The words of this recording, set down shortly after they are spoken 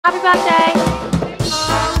Happy birthday!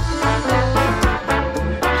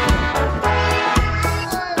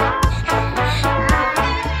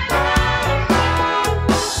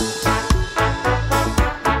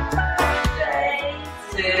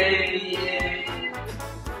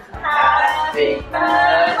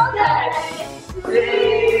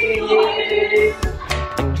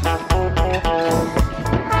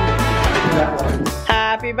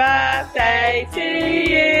 Happy birthday to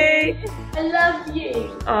you! I love you.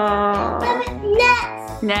 Aww.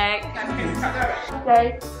 Next. Next.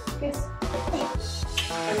 Okay. Kiss.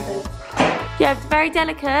 Yeah, it's very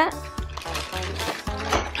delicate.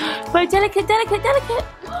 Bo, delicate, delicate, delicate.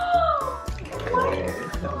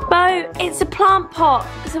 Bo, it's a plant pot,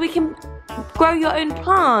 so we can grow your own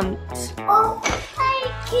plant. Oh,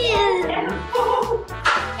 thank you.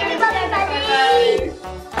 Everybody.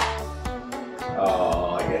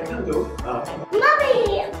 Oh, yeah.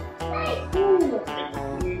 Mummy. Thank you.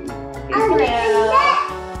 I'm next.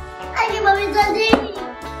 Thank you, Mummy, Daddy.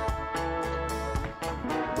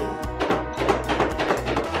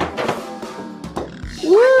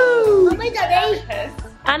 Woo! Mummy, Daddy.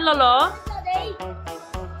 And Lolo. Daddy.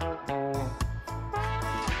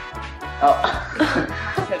 Oh.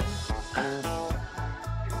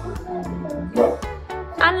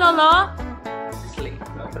 And Lolo.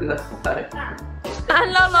 And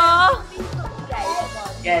Lolo.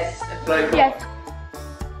 Yes. Yes.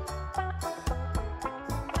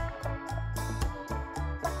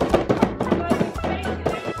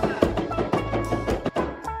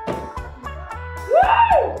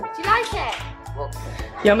 Do you like it?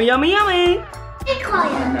 Yummy, yummy, yummy. Be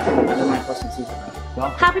quiet.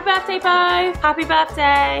 Happy birthday, Bo. Happy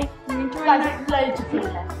birthday. Guys, there's loads of people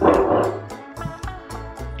left.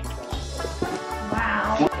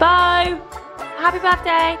 Wow. Bo, happy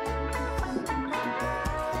birthday.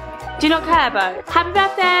 Do you not care, Bo? Happy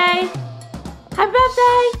birthday. Happy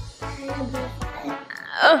birthday.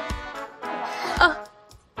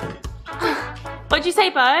 What'd you say,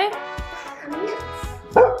 Bo?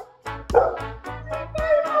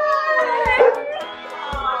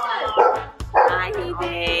 Hi,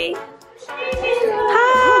 Evie.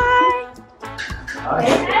 Hi.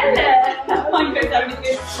 Hello. Oh, you guys having a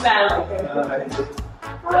good smell.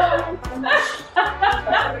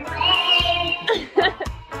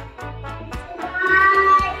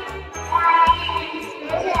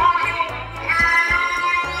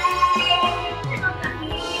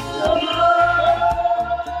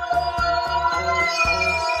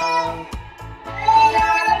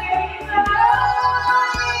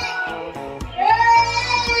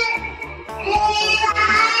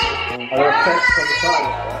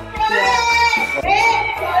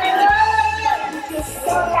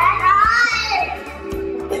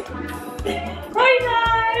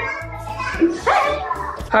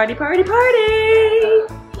 Party, party, party!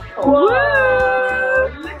 Whoa!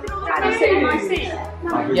 Look at all the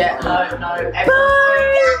food! Yeah, no.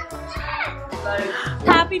 Bye!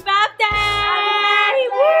 Happy birthday!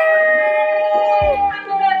 Woo!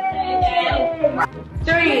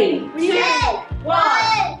 3, 2, 1.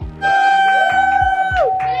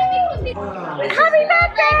 Happy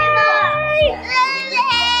birthday!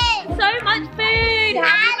 So much food!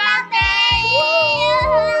 Happy birthday!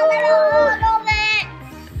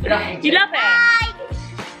 You love it?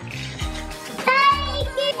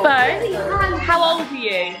 Bo, how old are you?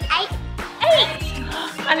 8.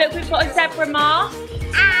 And look, we've got a zebra mask.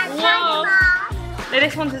 Whoa. No,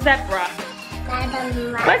 this one's a zebra.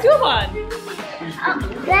 Where's your one?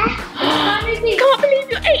 Can't believe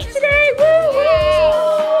you're 8 today. Woo!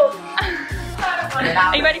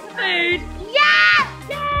 Are you ready for food? Yes!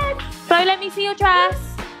 Yes! Bo, let me see your dress.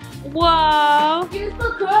 Whoa.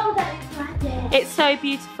 Beautiful girl that is right It's so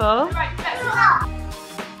beautiful. there.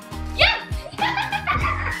 Yes!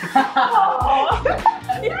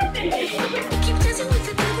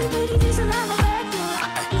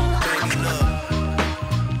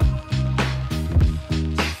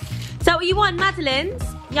 Is that what you want, Madeline's?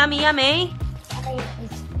 Yummy, yummy.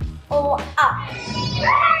 All up.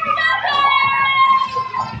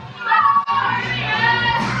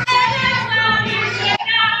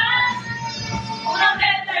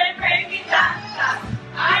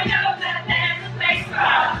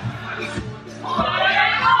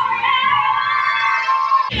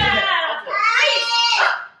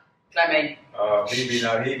 Clemmy.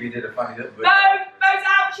 Hebe did a funny little bit. No, Bo's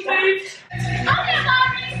out, she moved. Okay,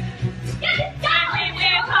 Mommy. Get it down. We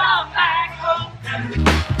will come back home.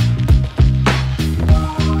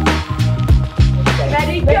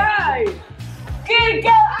 Ready, go. Good, go.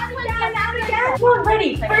 Up and down, out again. Come on,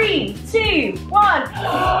 ready. 3, 2, 1.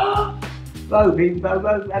 Bo, Phoebe, Bo,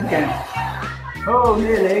 again. Oh,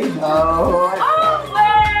 nearly. Oh,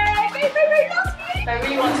 wait, lost me. I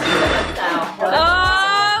really want to do this now.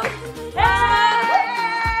 Oh,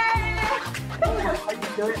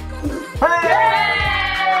 do it. Hey!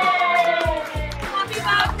 Happy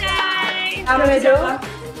birthday! How do I do?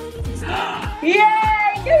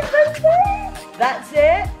 Yay! Good birthday! That's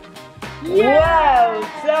it? Well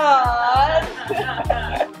done!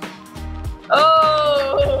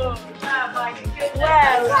 Oh! my goodness.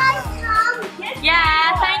 Well.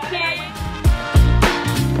 Yeah, thank you.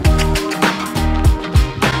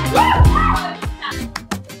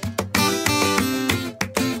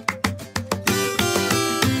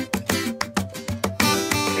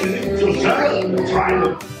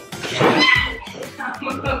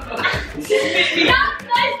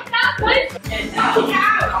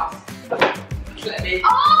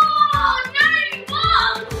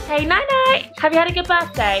 Hey, night-night. Have you had a good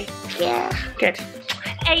birthday? Yeah. Good.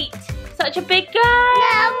 8. Such a big girl.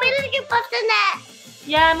 No, we're gonna get birthday next.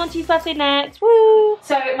 Yeah, Monty's birthday next. Woo!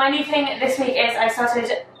 So my new thing this week is I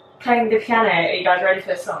started playing the piano. Are you guys ready for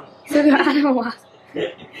this song? I don't know what.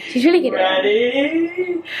 She's really good.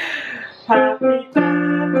 Ready? Happy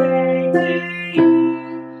birthday to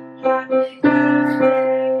you. Happy birthday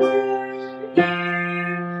to you.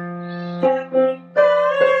 Happy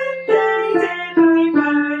birthday, dear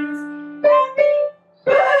boys. Happy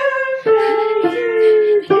birthday to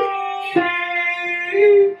you.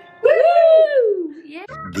 Woo! Yeah.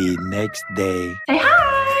 The next day. Say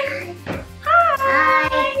hi.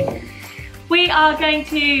 Hi. We are going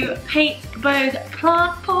to paint Bo's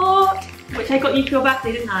plant pot, which I got you for your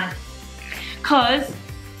birthday, didn't I? Because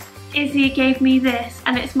Izzy gave me this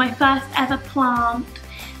and it's my first ever plant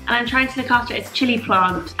and I'm trying to look after it. It's a chili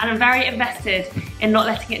plant and I'm very invested in not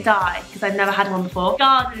letting it die because I've never had one before.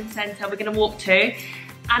 Garden centre we're going to walk to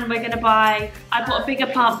and we're going to buy, I bought a bigger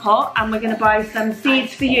plant pot and we're going to buy some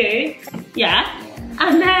seeds for you. Yeah.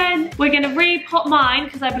 And then we're going to repot mine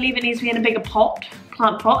because I believe it needs to be in a bigger pot.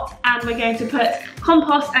 Plant pot, and we're going to put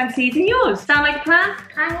compost and seeds in yours. Sound like a plan?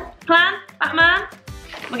 Plan? Batman?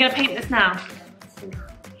 We're going to paint this now.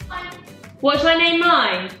 What should I name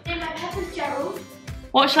mine?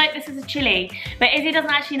 What should I, this is a chili. But Izzy doesn't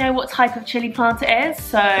actually know what type of chili plant it is,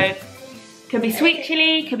 so could be sweet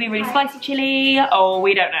chili, could be really spicy chili, or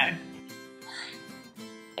we don't know.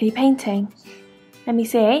 Are you painting? Let me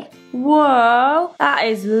see. Whoa, that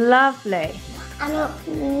is lovely. I'm not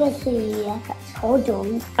really hold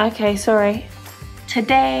on. Okay, sorry.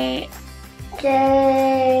 Today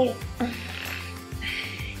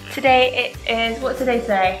it is, what's today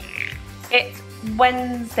say? It's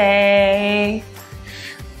Wednesday.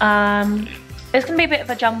 It's gonna be a bit of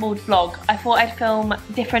a jumbled vlog. I thought I'd film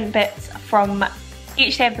different bits from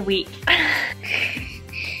each day of the week.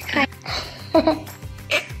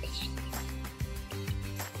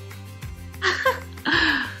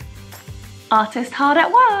 Artist hard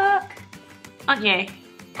at work, aren't you?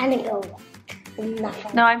 I didn't go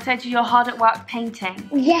nothing. No, I'm saying you're hard at work painting.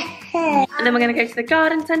 Yeah. And then we're gonna go to the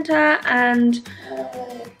garden centre and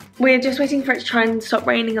we're just waiting for it to try and stop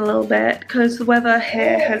raining a little bit because the weather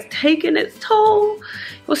here has taken its toll.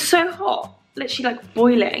 It was so hot, literally like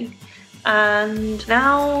boiling. And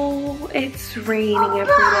now it's raining every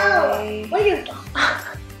day. What are you doing?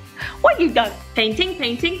 What you done? Painting,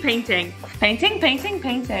 painting, painting. Painting, painting,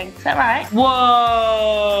 painting. Is that right?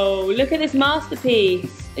 Whoa, look at this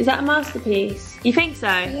masterpiece. Is that a masterpiece? You think so?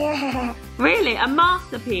 Yeah. Really, a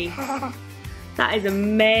masterpiece? That is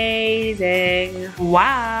amazing.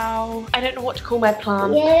 Wow. I don't know what to call my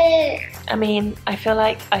plant. Yeah. I mean, I feel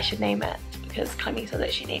like I should name it because Clemmy said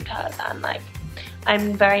that she named hers and like,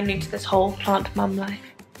 I'm very new to this whole plant mum life.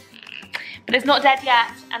 But it's not dead yet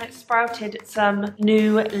and it's sprouted some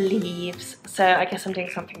new leaves. So I guess I'm doing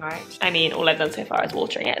something right. I mean, all I've done so far is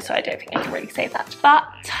watering it, so I don't think I can really say that. But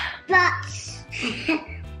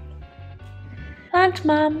plant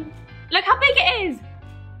mum. Look how big it is.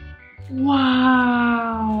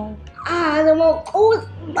 Wow. I don't want all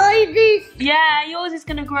by this. Yeah, yours is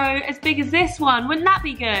gonna grow as big as this one. Wouldn't that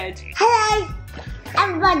be good? Hello,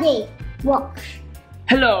 everybody. Watch.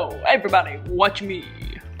 Hello, everybody. Watch me.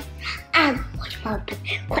 And watch my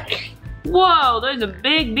watch. Whoa, those are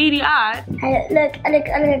big, beady eyes. Look.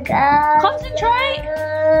 Concentrate.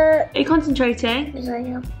 Are you concentrating?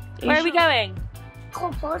 Where are we going?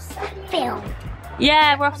 Compost film.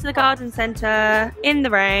 Yeah, we're off to the garden centre in the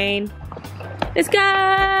rain. Let's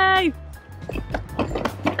go!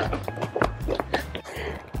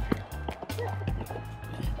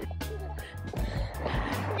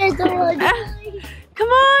 Come Come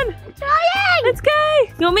on! Trying! Let's go!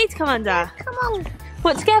 You want me to come under? Come on.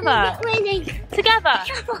 What, together? Together.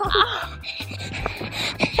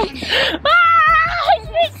 Ah, it's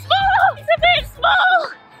a bit small. It's a bit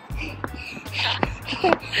small.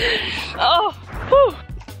 Oh, whew.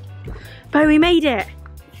 Bo, we made it.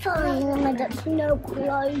 Sorry, Mama, that's no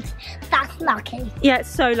clothes. That's lucky. Yeah, it's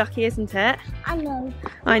so lucky, isn't it? I know.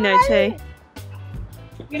 I know too.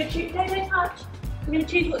 You're gonna choose. Don't touch. I'm gonna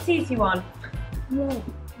choose what seeds you want. No.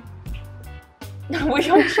 Which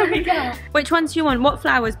one should we get? Which ones do you want? What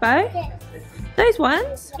flowers, Bo? Yes. Those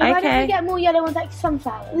ones? Why don't Okay. we get more yellow ones like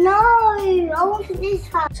sunflowers? No, I want this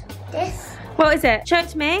one. This. What is it? Show it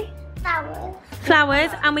to me. Flowers.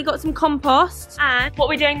 Flowers, and we got some compost. And what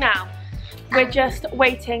we're doing now? We're just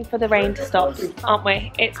waiting for the rain to stop, aren't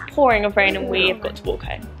we? It's pouring of rain and we've got to walk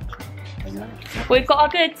home. We've got our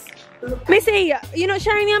goods. Missy, you're not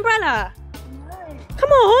sharing the umbrella? No. Come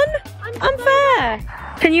on, unfair.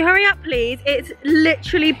 Can you hurry up, please? It's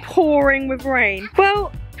literally pouring with rain.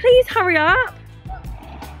 Well, please hurry up.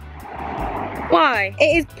 Why?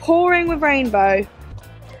 It is pouring with rainbow.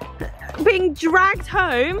 Being dragged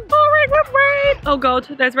home. Pouring with rain. Oh God,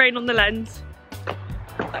 there's rain on the lens.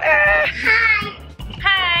 Hi.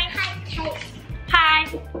 Hi. Hi. Hi.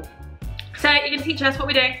 So you're gonna teach us what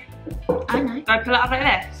we're doing? I know. Do I pull it up like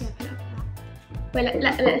this? Wait,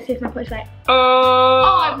 let's see if my foot's right. Oh,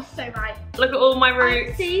 Oh, I was so right. Look at all my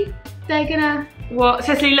roots. See, they're gonna. What?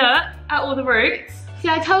 Cecily, look at all the roots. See,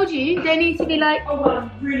 I told you they need to be like. Oh, well,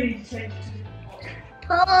 I'm really changed.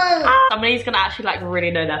 Somebody's gonna actually like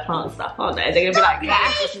really know their plant stuff, aren't they? They're gonna be like,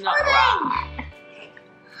 that's not right.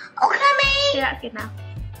 Okay, yeah, that's good now.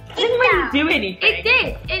 It didn't really do anything. It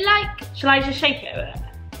did. It like. Shall I just shake it a bit?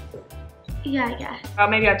 Yeah, I guess. Or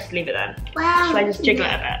maybe I'll just leave it then. Wow. Shall I just jiggle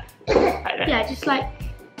it a bit? Like this. Yeah, just like.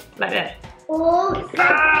 Like this. Oh,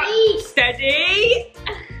 Steady.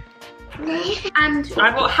 And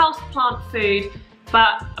I've got houseplant food,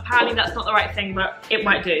 but apparently that's not the right thing, but it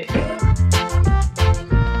might do.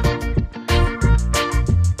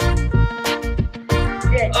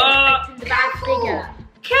 the bag's bigger.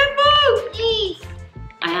 Careful! Please.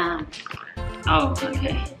 I am. Oh,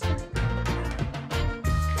 okay.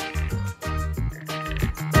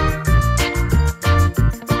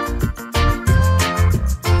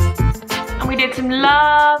 And we did some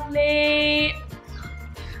lovely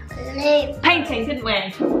painting, didn't we?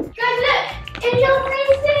 Guys, look! In your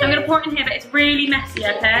places! I'm gonna pour it in here, but it's really messy,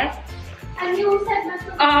 okay? And you all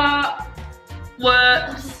said my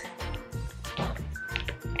Whoops.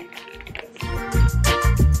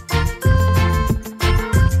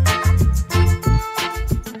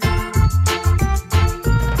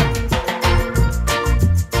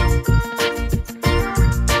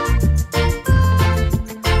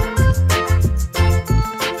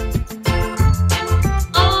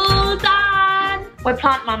 We're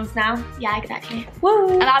plant mums now. Yeah, exactly. Woo!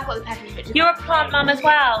 And I've got the peppermint picture. You're a plant mum as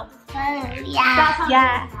well. Yeah.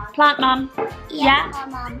 Yeah. Plant mum. Yeah.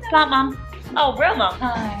 Mum. Plant mum. Oh, real mum.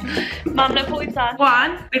 Mum, look what we've done.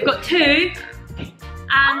 One. We've got two. And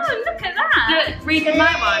Oh, look at that. look, read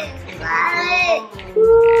my one.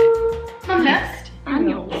 Mum, next.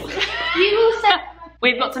 Annuals. You all said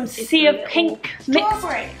We've got some sea of pink mixed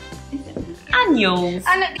strawberry. annuals.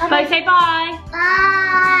 And look, Both say bye.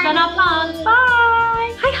 bye. Done our plants. Bye.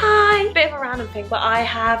 Hi. Bit of a random thing, but I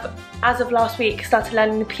have, as of last week, started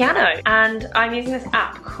learning the piano. And I'm using this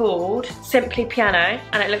app called Simply Piano.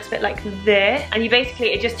 And it looks a bit like this. And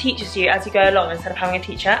it just teaches you as you go along instead of having a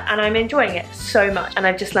teacher. And I'm enjoying it so much. And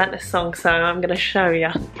I've just learnt this song, so I'm going to show you.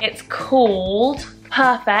 It's called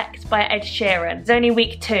Perfect by Ed Sheeran. It's only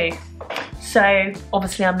week 2. So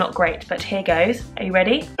obviously I'm not great, but here goes. Are you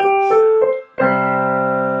ready?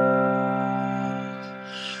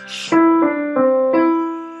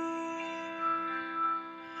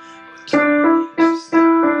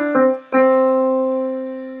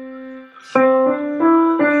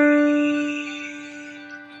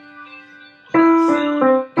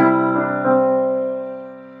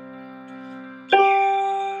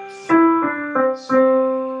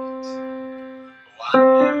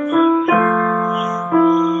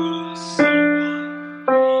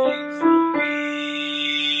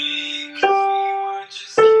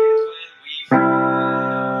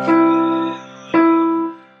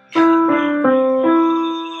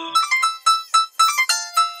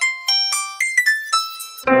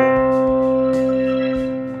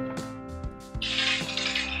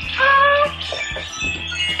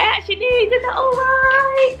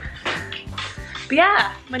 But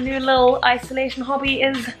yeah, my new little isolation hobby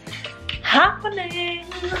is happening.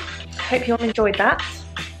 Hope you all enjoyed that.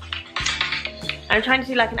 I'm trying to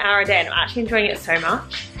do like an hour a day and I'm actually enjoying it so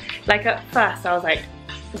much. Like at first I was like,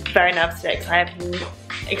 very nervous today because I have,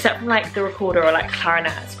 except from like the recorder or like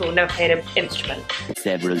clarinet at school, never played an instrument.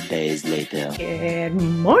 Several days later. Good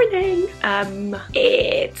morning.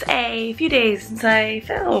 It's a few days since I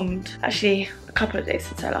filmed. Actually, a couple of days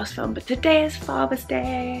since I last filmed, but today is Father's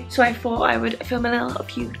Day. So I thought I would film a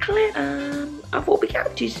few clips of what we get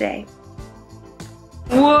up to today.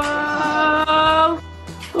 Whoa!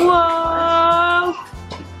 Whoa!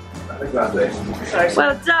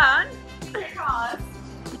 Well done.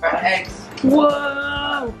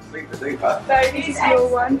 Whoa! This is your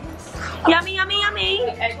one. Yummy, yummy, yummy.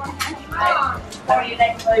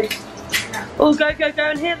 Oh, go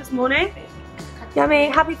in here this morning. Yummy.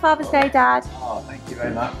 Happy Father's Day, Dad. Oh, thank you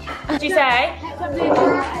very much. What did you say?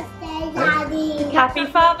 Happy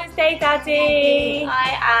Father's Day, Daddy.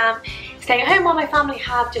 I am staying at home while my family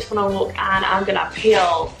have just gone on a walk, and I'm gonna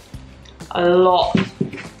peel a lot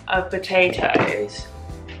of potatoes.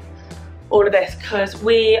 All of this because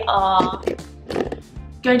we are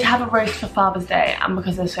going to have a roast for Father's Day, and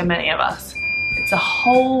because there's so many of us, it's a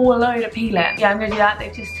whole load of peeling. Yeah, I'm gonna do that.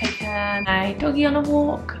 They've just taken a doggy on a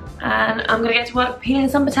walk, and I'm gonna get to work peeling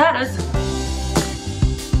some potatoes.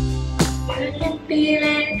 I can feel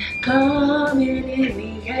it coming in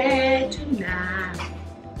the air tonight.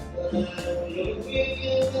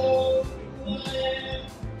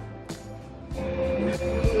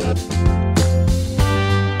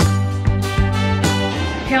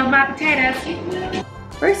 Peel my potatoes.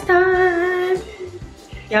 First time.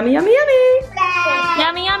 Yummy, yummy, yummy.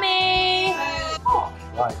 Yummy, yummy.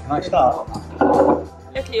 Right, can I start?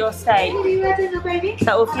 Look at your steak. Is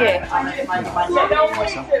that all for you? I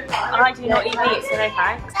do not eat meat, so no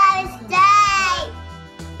thanks.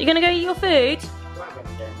 You're gonna go eat your food?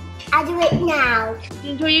 I'll do it now.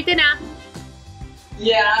 Enjoy your dinner.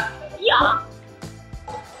 Yeah. Yeah.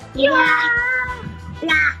 Yeah.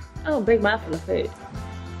 Yeah. Oh, big mouthful of food.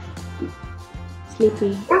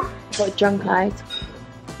 Sleepy. Got drunk eyes.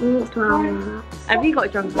 What's wrong with that? Have you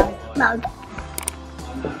got drunk eyes? No.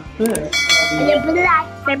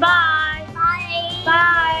 Say bye. Bye.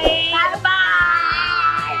 Bye.